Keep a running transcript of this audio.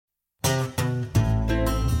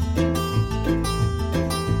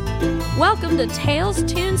welcome to Tales,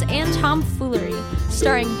 Tunes, and Tomfoolery,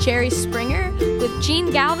 starring Jerry Springer with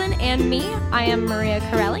Gene Galvin and me. I am Maria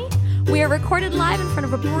Corelli. We are recorded live in front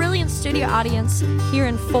of a brilliant studio audience here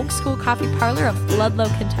in Folk School Coffee Parlor of Ludlow,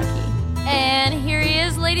 Kentucky. And here he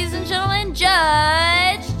is, ladies and gentlemen,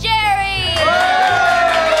 Judge Jerry!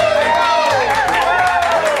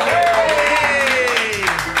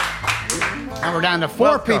 Now we're down to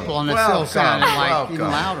four people, and it's still sounding like even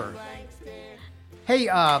louder. Hey,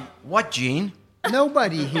 what, Gene?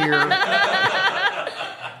 Nobody here.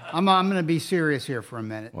 I'm going to be serious here for a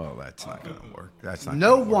minute. Well, that's not going to work. That's not.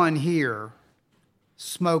 No one here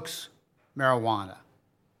smokes marijuana.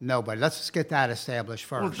 Nobody. Let's just get that established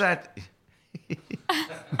first. Well, that.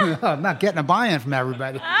 I'm not getting a buy-in from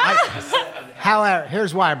everybody. However,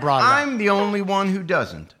 here's why I brought it up. I'm the only one who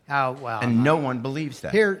doesn't. Oh, well. And no one believes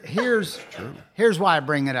that. Here's why I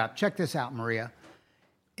bring it up. Check this out, Maria.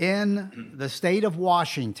 In the state of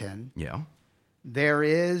Washington, there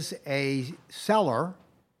is a cellar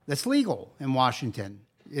that's legal in Washington.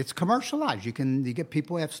 It's commercialized. You get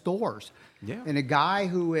people who have stores. Yeah. And a guy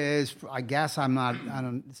who is, I guess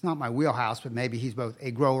it's not my wheelhouse, but maybe he's both a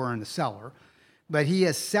grower and a seller. But he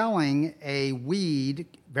is selling a weed,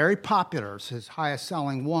 very popular, it's his highest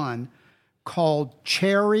selling one, called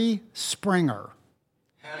Cherry Springer.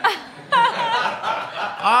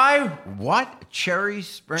 Cherry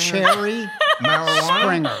Springer? Cherry marijuana?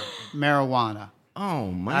 Springer marijuana.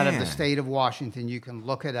 Oh, man. Out of the state of Washington. You can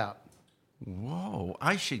look it up. Whoa,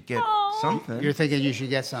 I should get something. You're thinking you should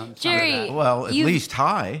get something. Jerry. Well, at least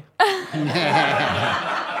high.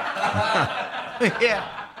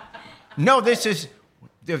 Yeah. No, this is...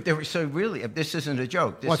 So really, this isn't a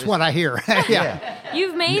joke. What I hear. Yeah.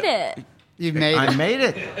 You've made it. You've made it. I made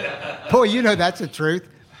it. Boy, you know that's the truth.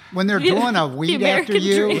 When they're doing a weed after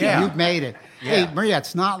you, you've made it. Yeah. Hey, Maria,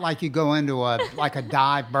 it's not like you go into a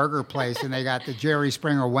dive burger place and they got the Jerry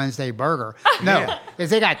Springer Wednesday burger. No,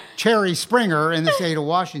 it's they got Cherry Springer in the state of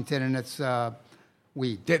Washington, and it's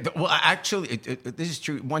weed. Well, actually, this is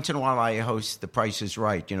true. Once in a while, I host The Price is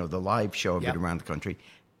Right, the live show of it around the country.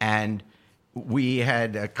 And we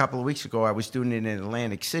had, a couple of weeks ago, I was doing it in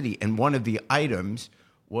Atlantic City, and one of the items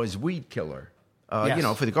was weed killer,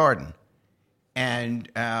 for the garden. And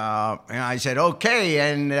I said, okay,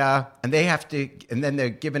 and they have to, and then they're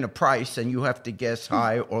given a price, and you have to guess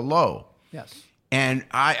high or low. Yes. And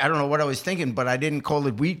I don't know what I was thinking, but I didn't call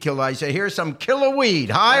it weed killer. I said, here's some killer weed,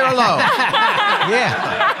 high or low.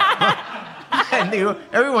 Yeah. And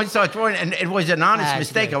everyone started throwing, and it was an honest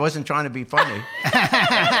mistake. Good. I wasn't trying to be funny. And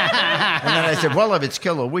then I said, well, if it's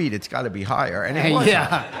killer weed, it's got to be higher. And it was.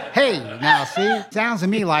 Yeah. Hey, now, see, sounds to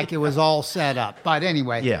me like it was all set up. But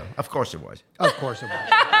anyway. Yeah, of course it was. Of course it was.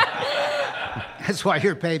 That's why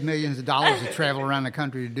you're paid millions of dollars to travel around the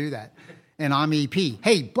country to do that. And I'm EP.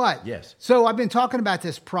 Hey, but. Yes. So I've been talking about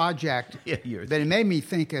this project. Yeah, that it made me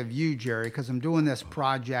think of you, Jerry, because I'm doing this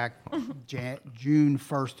project June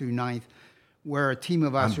 1st through 9th. Where a team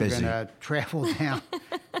of us are going to travel down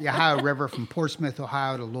the Ohio River from Portsmouth,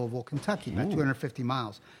 Ohio to Louisville, Kentucky, about 250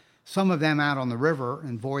 miles. Some of them out on the river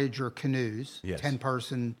in Voyager canoes,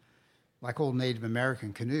 10-person, like old Native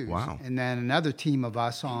American canoes. Wow. And then another team of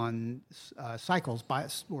us on cycles,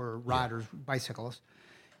 or riders, bicyclists.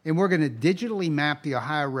 And we're going to digitally map the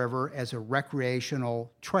Ohio River as a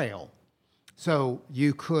recreational trail. So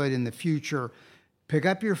you could, in the future, pick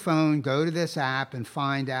up your phone, go to this app, and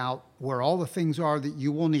find out where all the things are that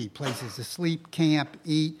you will need. Places to sleep, camp,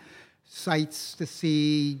 eat, sights to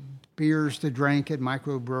see, beers to drink at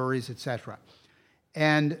microbreweries, etc.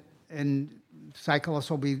 And cyclists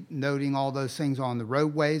will be noting all those things on the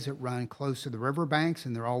roadways that run close to the riverbanks,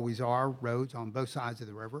 and there always are roads on both sides of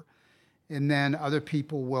the river. And then other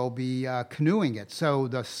people will be canoeing it. So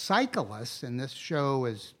the cyclists, and this show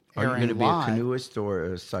is Are you going to be a canoeist or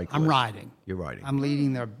a cyclist? I'm riding. You're riding. I'm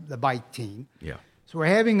leading the bike team. Yeah. So we're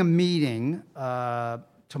having a meeting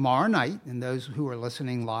tomorrow night, and those who are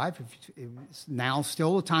listening live, it's now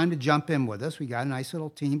still the time to jump in with us. We got a nice little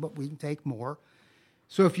team, but we can take more.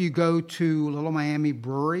 So if you go to Little Miami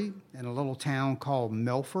Brewery in a little town called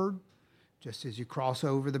Milford, just as you cross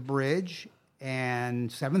over the bridge, and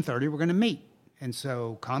 7:30 we're going to meet. And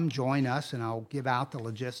so come join us, and I'll give out the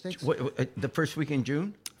logistics. The first week in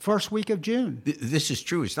June? First week of June. This is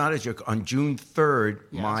true. It's not a joke. On June 3rd,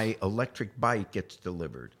 my electric bike gets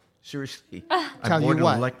delivered. Seriously. I bought an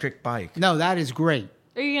electric bike. No, that is great.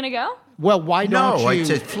 Are you going to go? Well, why don't you... No, it's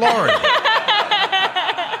at Florida.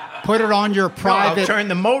 Put it on your private... No, I'll turn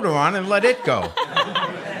the motor on and let it go.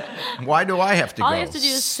 Why do I have to go? All you have to do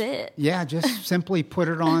is sit. Yeah, just simply put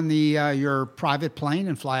it on your private plane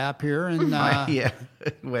and fly up here and... yeah,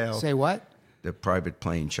 well... Say what? the private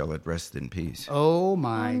plane, shall it rest in peace. Oh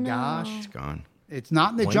my gosh. It's gone. It's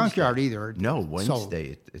not in the Wednesday. junkyard either. No, Sold.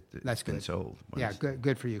 Wednesday. It's been good. sold. Yeah, Wednesday.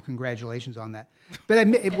 good for you. Congratulations on that. But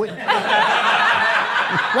it would.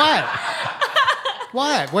 What?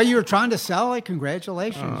 What? Well, you were trying to sell it.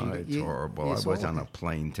 Congratulations. Oh, it's horrible. I was on a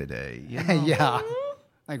plane today. You know? Yeah.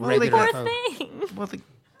 Like Well, they regular got- folk. Thing. Well,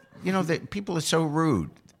 the people are so rude.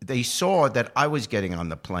 They saw that I was getting on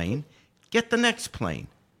the plane. Get the next plane.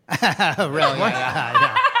 Oh, really?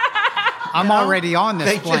 Yeah. I'm already on this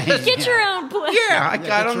They plane. just- Get your own plane. Yeah, I got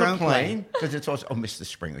get on your the own plane because it's also, Mr.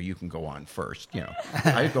 Springer, you can go on first. You know,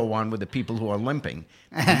 I go on with the people who are limping.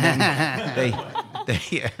 And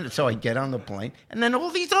then so I get on the plane, and then all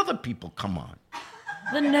these other people come on.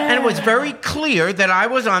 The nerve. And it was very clear that I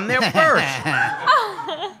was on there first.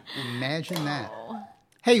 Imagine that.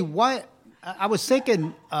 Hey, what? I was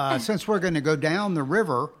thinking, since we're going to go down the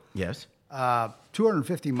river, Yes.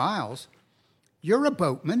 250 miles, you're a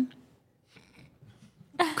boatman,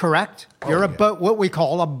 correct? You're a boat, what we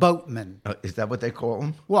call a boatman. Is that what they call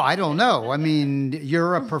them? Well, I don't know. I mean,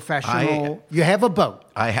 you're a professional. You have a boat.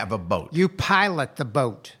 I have a boat. You pilot the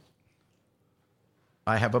boat.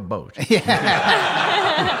 I have a boat.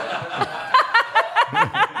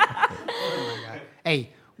 Hey,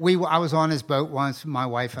 I was on his boat once. My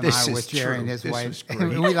wife and This I is with Jerry and true. his This wife. was great.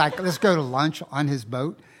 And we let's go to lunch on his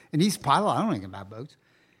boat. And he's pilot. I don't know anything about boats.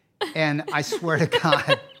 And I swear to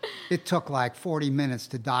God, it took like 40 minutes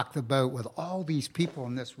to dock the boat with all these people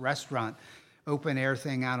in this restaurant, open air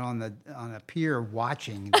thing out on a pier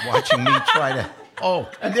watching. Watching me try to. Oh,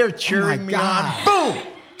 and they're cheering me God. on. Boom!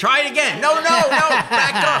 Try it again. No,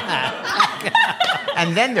 back up.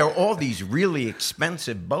 And then there are all these really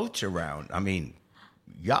expensive boats around. I mean,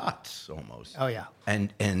 yachts almost. Oh, yeah.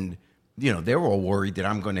 And they're all worried that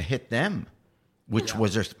I'm going to hit them, which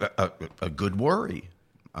was a good worry.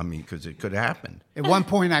 I mean, because it could have happened. At one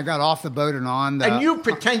point, I got off the boat and on the. And you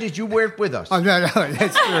pretended you weren't with us. Oh, no,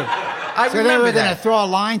 that's true. I So they remember were going to that. throw a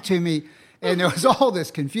line to me, and there was all this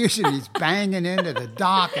confusion. He's banging into the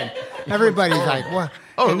dock, and everybody's like, "What?"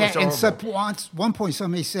 Oh, and it was so horrible. one point,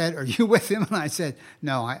 somebody said, "Are you with him?" And I said,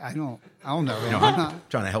 "No, I don't know him. I'm not."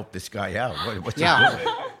 Trying to help this guy out. What's he Yeah, doing?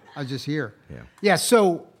 I was just here. Yeah. Yeah.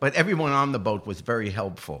 So But everyone on the boat was very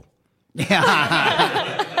helpful.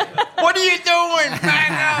 yeah. What are you doing?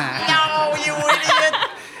 Back up! No, you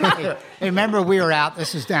idiot! Hey, remember we were out.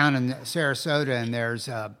 This is down in Sarasota, and there's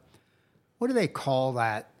what do they call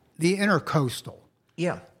that? The intercoastal.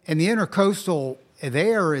 Yeah. And the intercoastal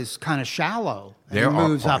there is kind of shallow. And it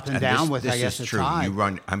moves up and down with, I guess, the true. tide. You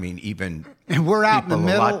run. I mean, even And we're out in the people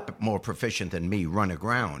middle. a lot more proficient than me run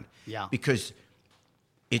aground. Yeah. Because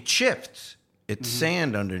it shifts. It's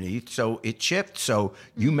sand underneath, so it shifts. So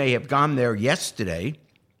you may have gone there yesterday,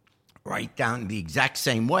 right down the exact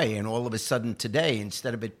same way, and all of a sudden today,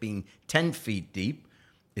 instead of it being 10 feet deep,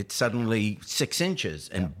 it's suddenly 6 inches,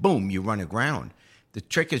 and boom, you run aground. The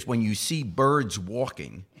trick is when you see birds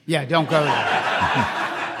walking. Yeah, don't go there.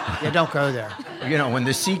 Yeah, don't go there. You know, when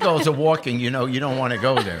the seagulls are walking, you don't want to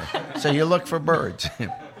go there. So you look for birds.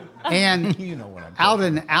 And You know what I'm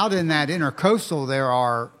talking out in that intercoastal, there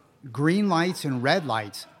are green lights and red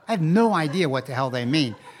lights. I have no idea what the hell they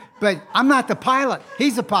mean. But I'm not the pilot.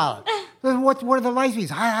 He's the pilot. What are the lights mean?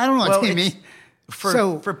 I don't know what they mean.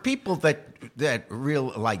 For people that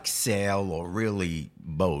real like sail or really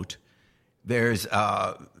boat, there's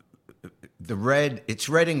the red. It's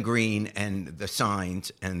red and green, and the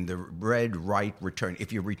signs, and the red right return.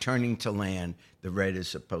 If you're returning to land, the red is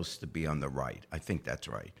supposed to be on the right. I think that's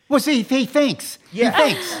right. Well, see, he thinks. Yeah.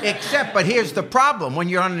 He thinks. Except, but here's the problem: when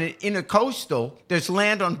you're on an intercoastal, there's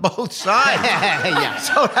land on both sides. Yeah.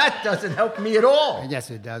 So that doesn't help me at all. I guess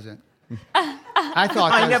it doesn't. I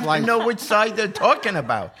thought I those never lights. know which side they're talking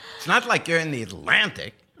about. It's not like you're in the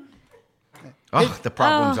Atlantic. Oh, the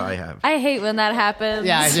problems I have. I hate when that happens.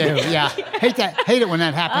 Yeah, I do. Yeah, hate it when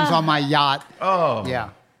that happens on my yacht. Oh.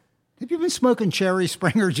 Yeah. Have you been smoking Cherry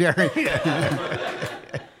Springer, Jerry?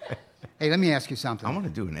 Hey, let me ask you something. I want to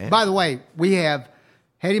do an ad. By the way, we had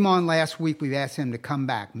him on last week. We've asked him to come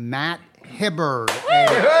back. Matt Hibbard, a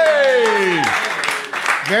Hey!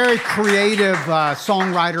 very creative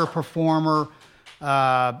songwriter, performer.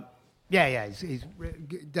 He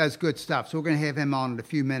does good stuff. So we're going to have him on in a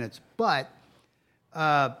few minutes. But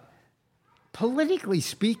politically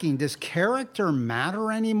speaking, does character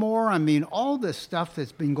matter anymore? I mean, all this stuff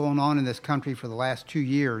that's been going on in this country for the last 2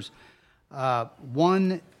 years,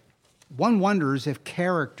 one wonders if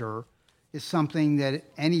character is something that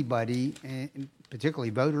anybody, and particularly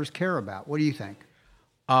voters, care about. What do you think?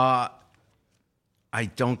 I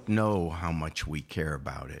don't know how much we care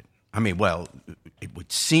about it. I mean, well, it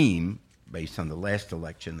would seem based on the last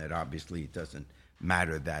election that obviously it doesn't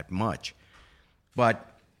matter that much. But,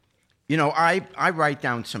 I write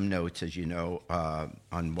down some notes, as you know,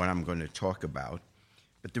 on what I'm going to talk about.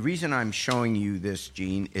 But the reason I'm showing you this,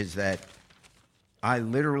 Gene, is that I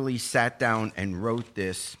literally sat down and wrote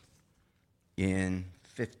this in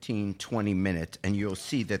 15, 20 minutes, and you'll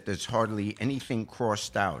see that there's hardly anything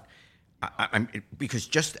crossed out. Because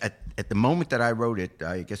just at the moment that I wrote it,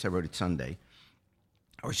 I guess I wrote it Sunday,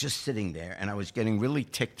 I was just sitting there, and I was getting really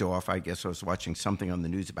ticked off. I guess I was watching something on the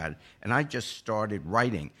news about it, and I just started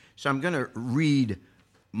writing. So I'm going to read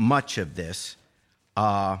much of this.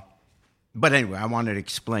 But anyway, I wanted to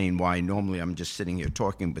explain why normally I'm just sitting here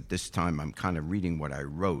talking, but this time I'm kind of reading what I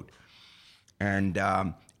wrote. And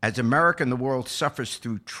as America and the world suffers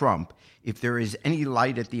through Trump, if there is any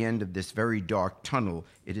light at the end of this very dark tunnel,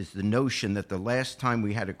 it is the notion that the last time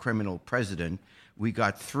we had a criminal president, we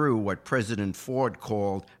got through what President Ford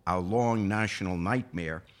called our long national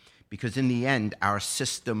nightmare, because in the end, our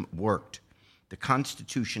system worked. The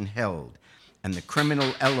Constitution held, and the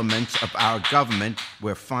criminal elements of our government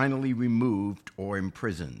were finally removed or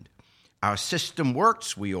imprisoned. Our system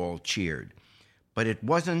works, we all cheered. But it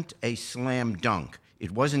wasn't a slam dunk.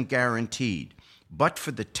 It wasn't guaranteed. But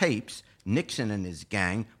for the tapes, Nixon and his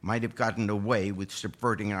gang might have gotten away with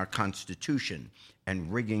subverting our Constitution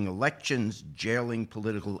and rigging elections, jailing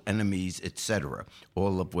political enemies, etc.,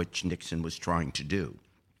 all of which Nixon was trying to do.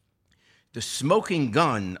 The smoking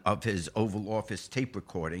gun of his Oval Office tape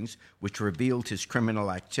recordings, which revealed his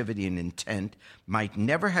criminal activity and intent, might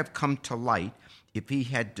never have come to light if he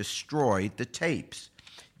had destroyed the tapes.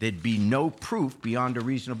 There'd be no proof beyond a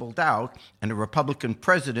reasonable doubt, and a Republican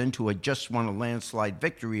president who had just won a landslide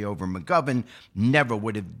victory over McGovern never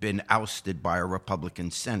would have been ousted by a Republican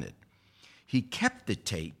Senate. He kept the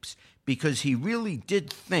tapes because he really did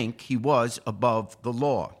think he was above the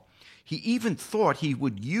law. He even thought he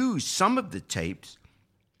would use some of the tapes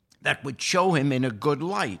that would show him in a good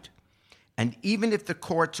light. And even if the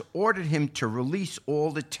courts ordered him to release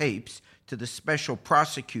all the tapes to the special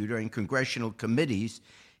prosecutor and congressional committees,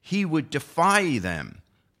 he would defy them,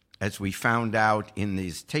 as we found out in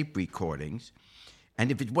these tape recordings.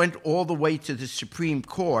 And if it went all the way to the Supreme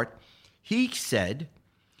Court, he said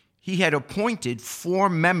he had appointed 4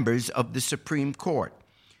 members of the Supreme Court: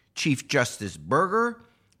 Chief Justice Burger,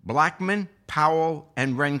 Blackmun, Powell,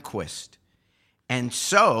 and Rehnquist. And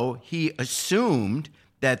so he assumed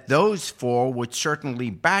that those 4 would certainly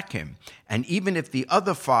back him. And even if the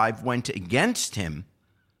other 5 went against him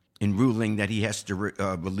in ruling that he has to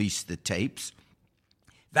release the tapes,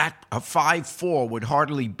 that a 5-4 would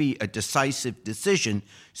hardly be a decisive decision,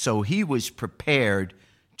 so he was prepared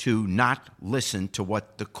to not listen to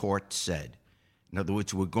what the court said. In other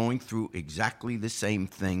words, we're going through exactly the same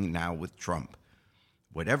thing now with Trump.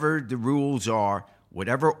 Whatever the rules are,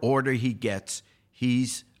 whatever order he gets,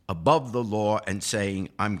 he's above the law and saying,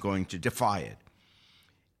 I'm going to defy it.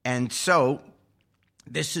 And so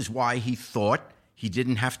this is why he thought he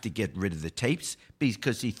didn't have to get rid of the tapes,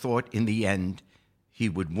 because he thought in the end he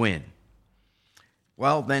would win.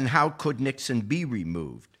 Well, then how could Nixon be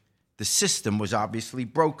removed? The system was obviously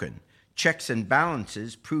broken. Checks and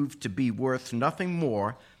balances proved to be worth nothing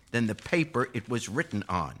more than the paper it was written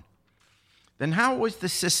on. Then how was the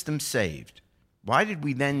system saved? Why did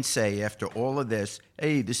we then say, after all of this,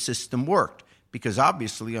 hey, the system worked? Because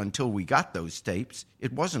obviously, until we got those tapes,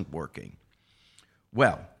 it wasn't working.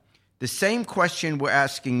 Well, the same question we're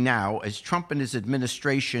asking now, as Trump and his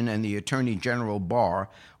administration and the Attorney General Barr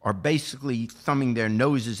are basically thumbing their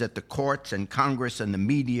noses at the courts and Congress and the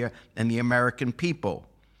media and the American people.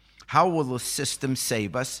 How will the system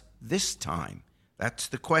save us this time? That's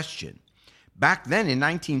the question. Back then in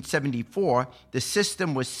 1974, the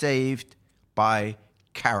system was saved by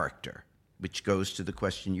character, which goes to the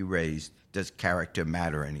question you raised, does character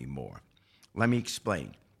matter anymore? Let me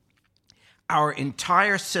explain. Our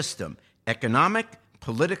entire system, economic,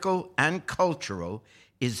 political, and cultural,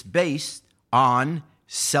 is based on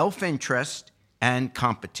self-interest and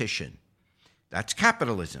competition. That's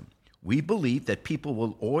capitalism. We believe that people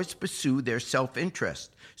will always pursue their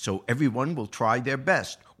self-interest, so everyone will try their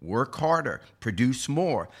best, work harder, produce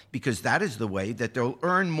more, because that is the way that they'll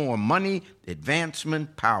earn more money,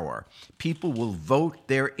 advancement, power. People will vote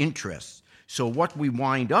their interests. So what we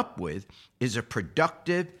wind up with is a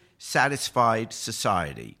productive, satisfied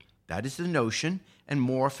society. That is the notion, and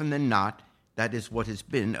more often than not, that is what has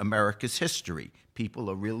been America's history. People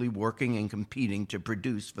are really working and competing to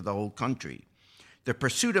produce for the whole country. The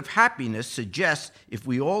pursuit of happiness suggests if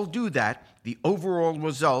we all do that, the overall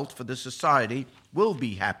result for the society will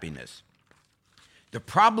be happiness. The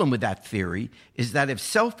problem with that theory is that if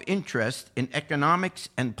self-interest in economics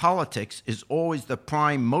and politics is always the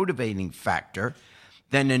prime motivating factor,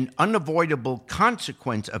 then an unavoidable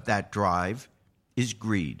consequence of that drive is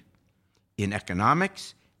greed in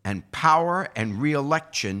economics and power and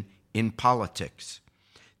re-election in politics.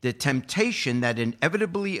 The temptation that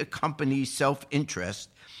inevitably accompanies self-interest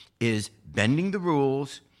is bending the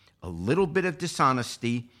rules, a little bit of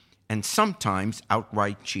dishonesty, and sometimes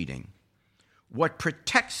outright cheating. What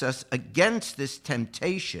protects us against this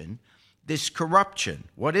temptation, this corruption,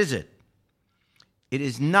 what is it? It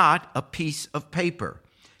is not a piece of paper,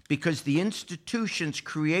 because the institutions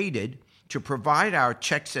created to provide our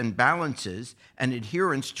checks and balances and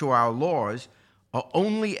adherence to our laws are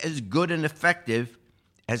only as good and effective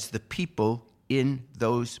as the people in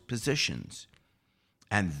those positions.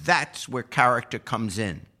 And that's where character comes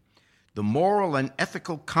in. The moral and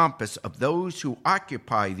ethical compass of those who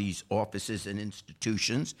occupy these offices and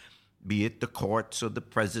institutions, be it the courts or the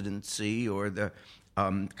presidency or the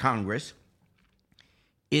Congress,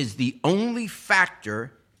 is the only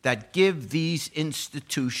factor that give these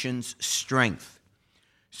institutions strength.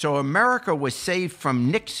 So America was saved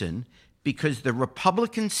from Nixon because the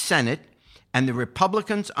Republican Senate and the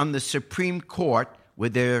Republicans on the Supreme Court,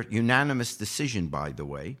 with their unanimous decision, by the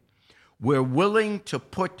way, were willing to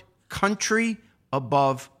put country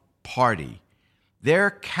above party. Their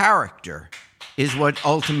character is what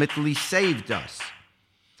ultimately saved us.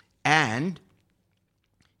 And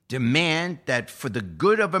demand that for the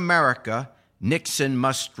good of America, Nixon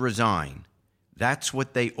must resign. That's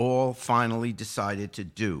what they all finally decided to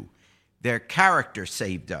do. Their character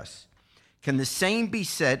saved us. Can the same be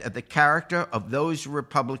said of the character of those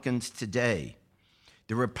Republicans today?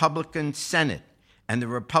 The Republican Senate and the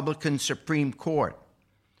Republican Supreme Court.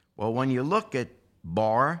 Well, when you look at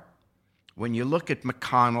Barr, when you look at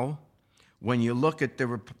McConnell, when you look at the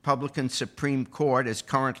Republican Supreme Court as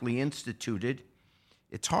currently instituted,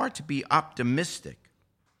 it's hard to be optimistic,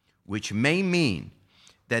 which may mean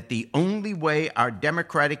that the only way our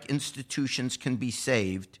democratic institutions can be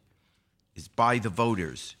saved is by the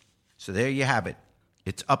voters. So there you have it.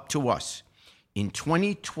 It's up to us. In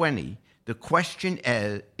 2020, the question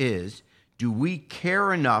is, do we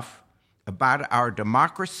care enough about our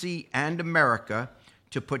democracy and America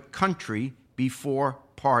to put country before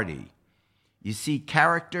party? You see,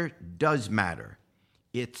 character does matter.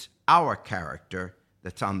 It's our character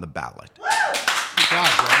that's on the ballot. Good job,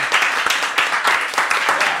 bro.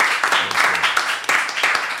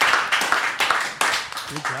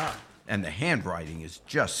 Good job. And the handwriting is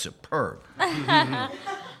just superb.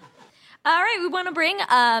 All right, we want to bring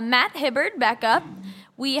Matt Hibbard back up.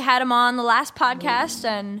 We had him on the last podcast,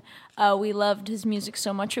 and we loved his music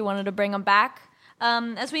so much we wanted to bring him back.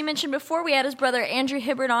 As we mentioned before, we had his brother Andrew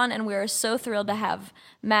Hibbard on, and we are so thrilled to have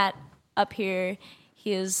Matt up here.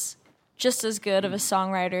 He is just as good of a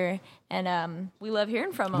songwriter, and we love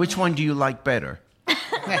hearing from him. Which one do you like better?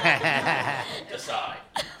 Decide.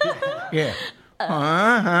 Yeah.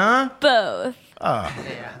 Both.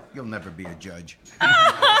 Yeah. You'll never be a judge.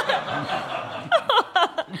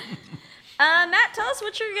 Matt, tell us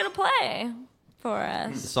what you're going to play for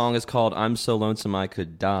us. The song is called I'm So Lonesome I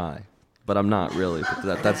Could Die, but I'm not really,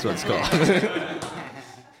 but that's what it's called.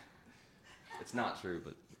 It's not true,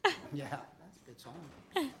 but... Yeah, that's a good song.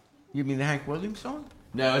 You mean the Hank Williams song?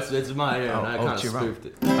 No, it's my own. I kind of it's your own. spoofed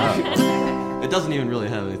it. It doesn't even really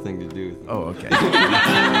have anything to do with it. Oh, okay.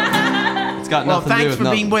 It's got Well, nothing to do thanks with for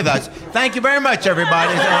nothing. being with us. Thank you very much,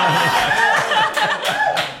 everybody.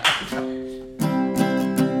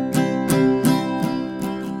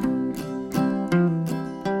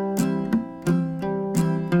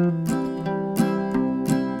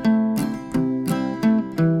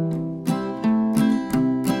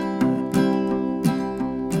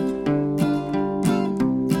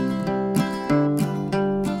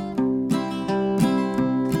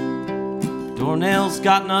 Doornail's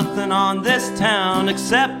got nothing on this town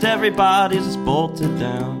except everybody's is bolted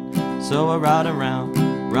down. So I ride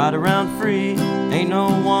around free. Ain't no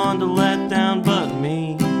one to let down but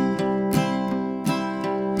me.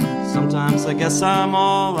 Sometimes I guess I'm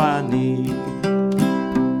all I need.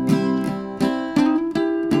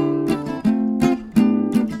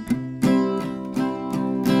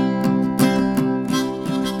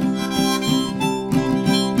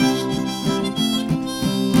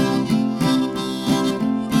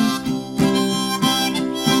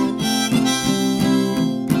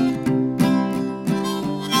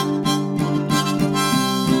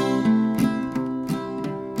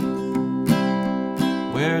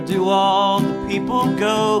 Where do all the people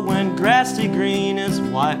go when grassy green is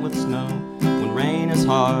white with snow? When rain is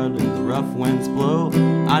hard and the rough winds blow.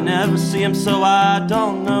 I never see him, so I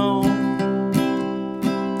don't know.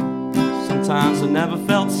 Sometimes I never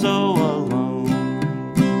felt so alone.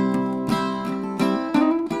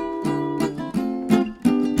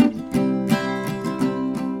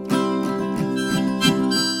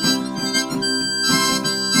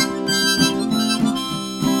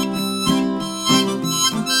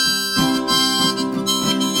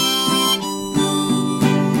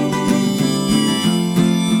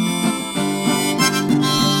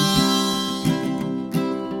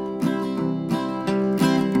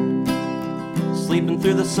 Sleeping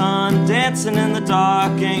through the sun, dancing in the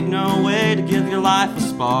dark. Ain't no way to give your life a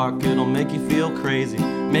spark. It'll make you feel crazy,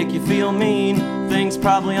 make you feel mean. Things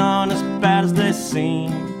probably aren't as bad as they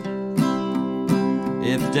seem.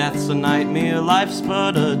 If death's a nightmare, life's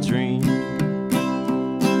but a dream.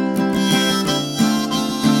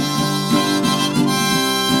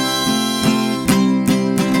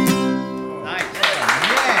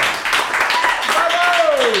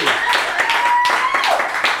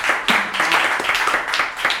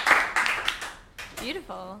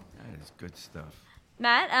 Good stuff.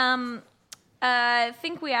 Matt, I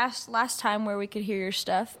think we asked last time where we could hear your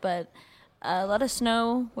stuff, but let us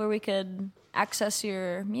know where we could access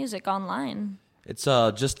your music online. It's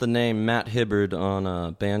just the name Matt Hibbard on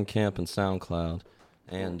Bandcamp and SoundCloud,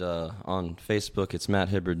 and on Facebook it's Matt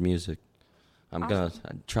Hibbard Music. I'm gonna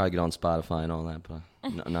try to get on Spotify and all that, but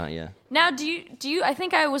not yet. Now, do you? I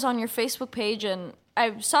think I was on your Facebook page and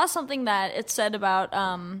I saw something that it said about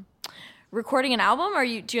recording an album.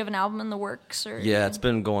 Do you have an album in the works? Or yeah, it's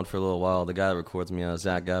been going for a little while. The guy that records me,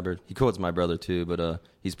 Zach Gabbard, he records my brother too, but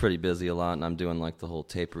he's pretty busy a lot, and I'm doing like the whole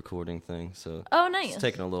tape recording thing. So nice. It's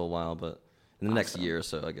taking a little while, but in the next year or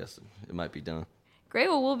so, I guess it might be done. Great.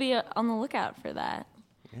 Well, we'll be on the lookout for that.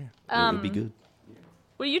 Yeah, it would be good.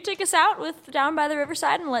 Will you take us out with Down by the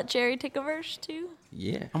Riverside and let Jerry take a verse too?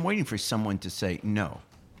 Yeah. I'm waiting for someone to say no.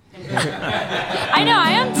 I know,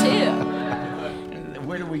 I am too.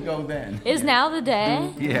 Where do we go then? Is now the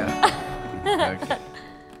day? Yeah.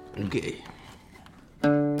 Okay.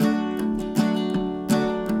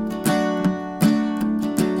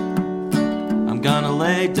 I'm gonna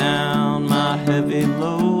lay down my heavy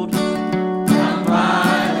load down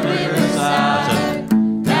by the riverside.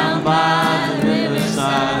 Down by the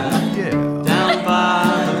riverside. Yeah. Down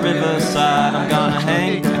by the riverside. I'm gonna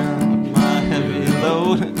hang down my heavy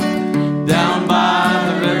load down by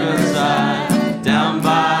the riverside. Down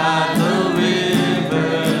by the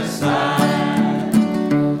riverside.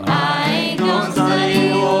 I ain't gonna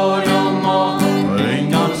study war no more. Ain't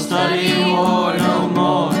gonna study war no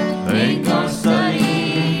more. Ain't gonna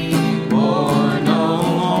study war no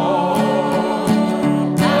more.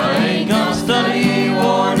 I ain't gonna study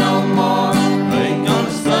war no more. Ain't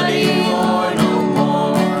gonna study war no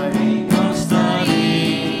more. Ain't gonna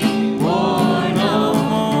study war no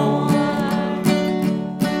more.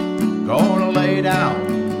 Gonna lay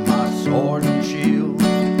down my sword and shield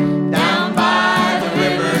down by the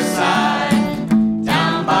riverside.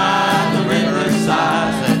 Down by the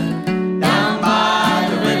riverside. Down by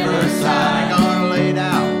the riverside. Gonna lay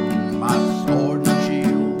down my sword and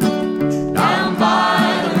shield down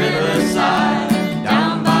by the riverside.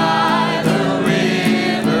 Down by the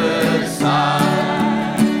riverside.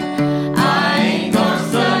 I ain't gonna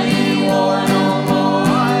study war no more.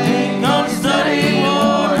 I ain't gonna study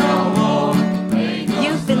war no more.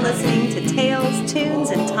 You've been listening to Tales, Tunes,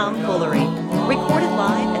 and Tomfoolery, recorded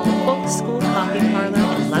live at the Folk School Coffee Parlor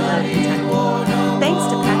in Ludlow, Kentucky. Thanks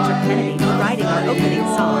to Patrick Kennedy for writing our opening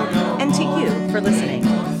song, and to you for listening.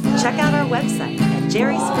 Check out our website at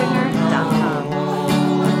jerryspringer.com.